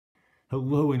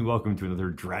Hello and welcome to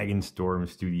another Dragonstorm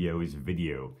Studios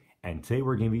video. And today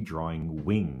we're going to be drawing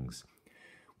wings.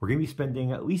 We're going to be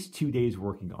spending at least 2 days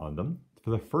working on them. For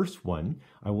the first one,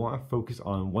 I want to focus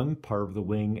on one part of the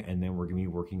wing, and then we're going to be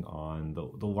working on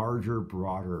the larger,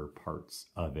 broader parts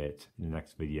of it in the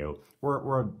next video,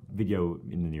 or a video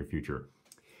in the near future.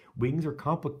 Wings are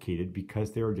complicated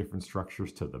because there are different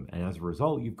structures to them, and as a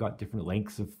result, you've got different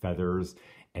lengths of feathers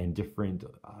and different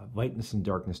lightness and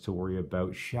darkness to worry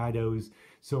about, shadows.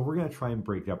 So we're going to try and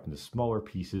break it up into smaller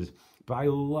pieces, but I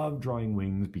love drawing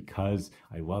wings because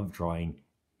I love drawing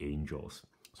angels.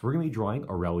 So we're going to be drawing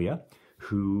Aurelia,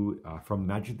 who from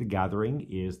Magic the Gathering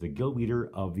is the guild leader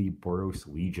of the Boros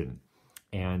Legion.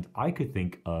 And I could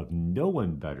think of no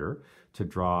one better to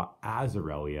draw as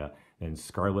Aurelia than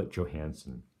Scarlett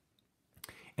Johansson.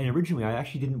 And originally, I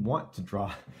actually didn't want to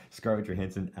draw Scarlett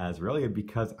Johansson as Aurelia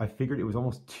because I figured it was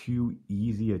almost too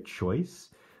easy a choice.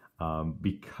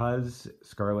 Because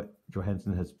Scarlett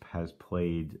Johansson has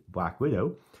played Black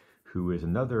Widow, who is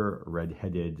another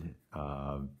red-headed,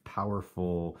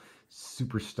 powerful,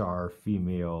 superstar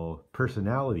female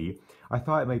personality, I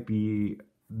thought it might be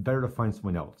better to find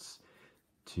someone else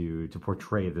to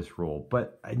portray this role.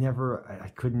 But I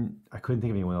couldn't think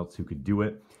of anyone else who could do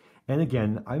it. And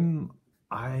again,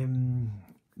 I'm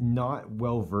not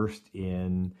well versed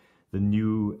in the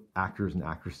new actors and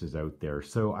actresses out there,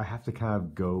 so I have to kind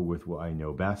of go with what I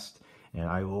know best. And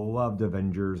I loved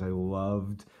Avengers. I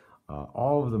loved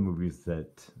all of the movies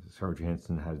that Scarlett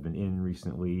Johansson has been in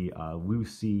recently.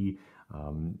 Lucy,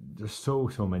 there's so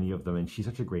many of them, and she's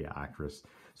such a great actress.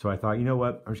 So I thought, you know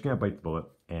what, I'm just gonna bite the bullet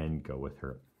and go with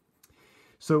her.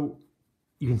 So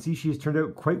you can see she has turned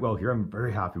out quite well here. I'm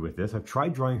very happy with this. I've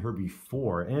tried drawing her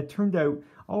before, and it turned out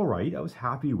all right. I was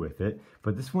happy with it,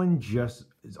 but this one just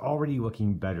is already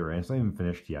looking better, and it's not even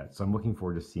finished yet. So I'm looking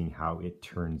forward to seeing how it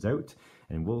turns out,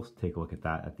 and we'll take a look at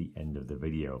that at the end of the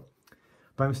video.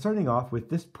 But I'm starting off with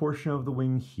this portion of the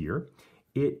wing here.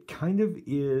 It kind of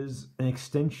is an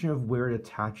extension of where it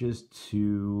attaches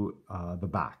to the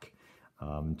back,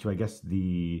 to I guess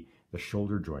the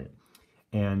shoulder joint.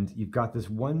 And you've got this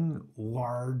one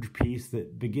large piece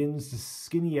that begins to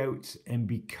skinny out and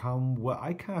become what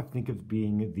I kind of think of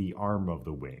being the arm of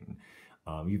the wing.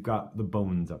 You've got the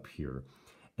bones up here,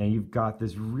 and you've got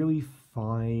this really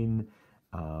fine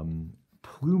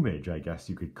plumage, I guess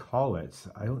you could call it.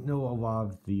 I don't know a lot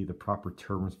of the proper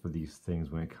terms for these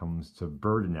things when it comes to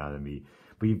bird anatomy,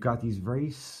 but you've got these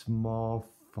very small,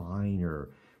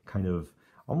 finer, kind of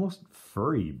almost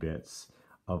furry bits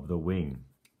of the wing.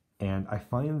 And I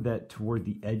find that toward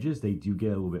the edges, they do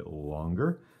get a little bit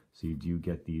longer. So you do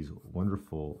get these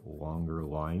wonderful longer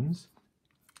lines.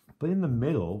 But in the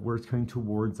middle, where it's coming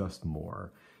towards us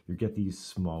more, you get these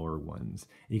smaller ones.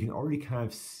 And you can already kind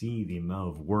of see the amount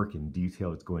of work and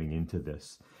detail that's going into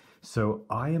this. So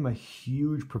I am a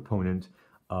huge proponent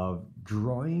of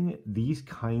drawing these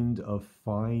kind of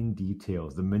fine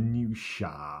details, the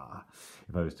minutiae.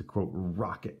 If I was to quote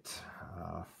Rocket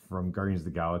from Guardians of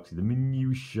the Galaxy, the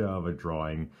minutiae of a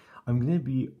drawing. I'm going to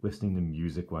be listening to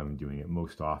music while I'm doing it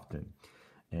most often.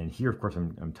 And here, of course,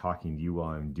 I'm talking to you while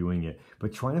I'm doing it,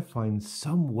 but trying to find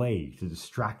some way to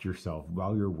distract yourself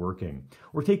while you're working,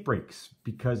 or take breaks,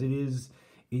 because it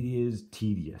is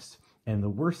tedious. And the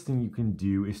worst thing you can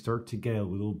do is start to get a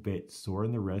little bit sore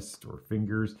in the wrist or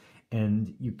fingers,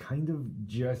 and you kind of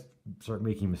just start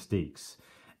making mistakes.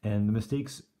 And the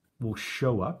mistakes will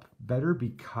show up better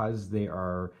because they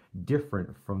are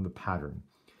different from the pattern.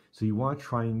 So you want to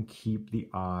try and keep the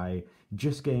eye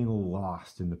just getting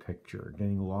lost in the picture,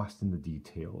 getting lost in the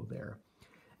detail there.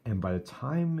 And by the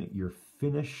time you're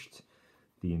finished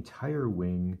the entire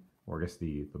wing, or I guess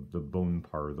the bone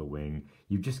part of the wing,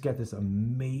 you just get this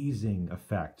amazing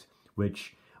effect,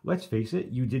 which, let's face it,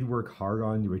 you did work hard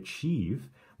on to achieve,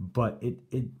 but it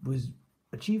was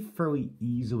achieved fairly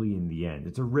easily in the end.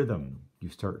 It's a rhythm you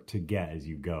start to get as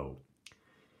you go.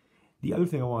 The other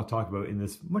thing I want to talk about in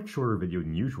this much shorter video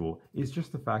than usual is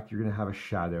just the fact you're going to have a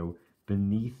shadow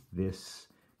beneath this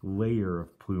layer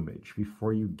of plumage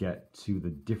before you get to the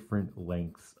different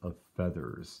lengths of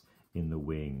feathers in the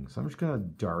wing. So I'm just going to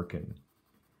darken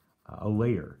a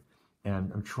layer,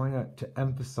 and I'm trying to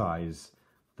emphasize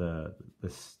the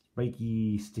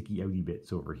spiky, sticky outy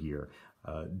bits over here.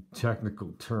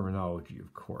 Technical terminology,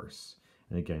 of course.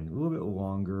 And again, a little bit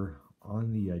longer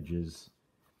on the edges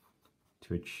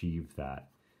to achieve that.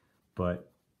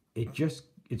 But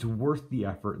it's worth the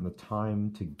effort and the time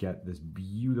to get this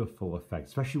beautiful effect,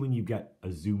 especially when you get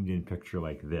a zoomed in picture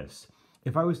like this.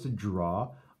 If I was to draw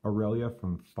Aurelia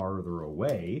from farther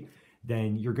away,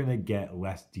 then you're going to get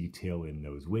less detail in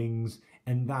those wings,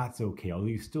 and that's okay. Although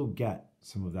you still get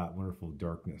some of that wonderful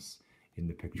darkness in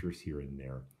the pictures here and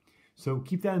there. So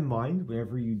keep that in mind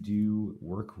whenever you do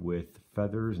work with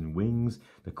feathers and wings.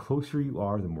 The closer you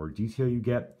are, the more detail you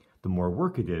get, the more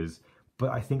work it is,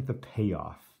 but I think the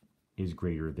payoff is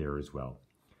greater there as well.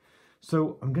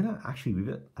 So I'm gonna actually leave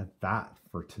it at that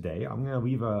for today. I'm gonna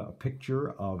leave a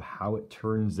picture of how it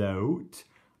turns out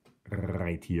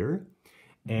right here.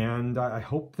 And I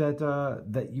hope that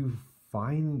that you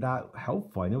find that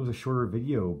helpful. I know it was a shorter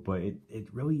video, but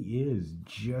it really is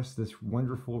just this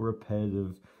wonderful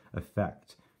repetitive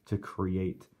effect to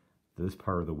create this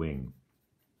part of the wing.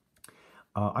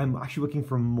 I'm actually looking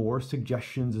for more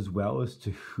suggestions as well as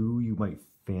to who you might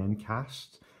fan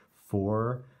cast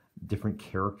for different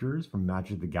characters from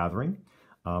Magic the Gathering.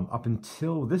 Up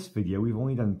until this video, we've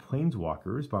only done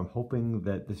Planeswalkers, but I'm hoping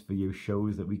that this video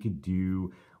shows that we could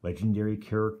do legendary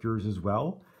characters as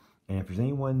well. And if there's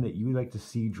anyone that you would like to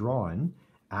see drawn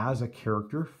as a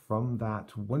character from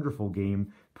that wonderful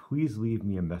game, please leave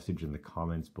me a message in the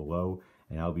comments below,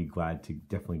 and I'll be glad to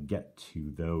definitely get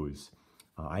to those.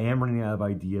 I am running out of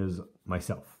ideas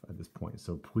myself at this point,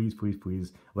 so please, please,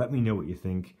 please let me know what you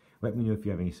think. Let me know if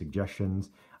you have any suggestions.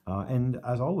 And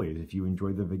as always, if you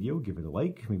enjoyed the video, give it a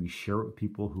like, maybe share it with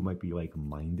people who might be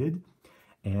like-minded.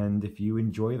 And if you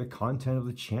enjoy the content of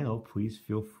the channel, please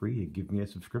feel free to give me a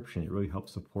subscription. It really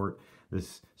helps support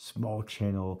this small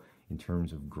channel in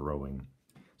terms of growing.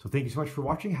 So thank you so much for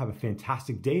watching. Have a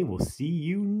fantastic day, and we'll see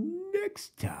you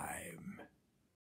next time.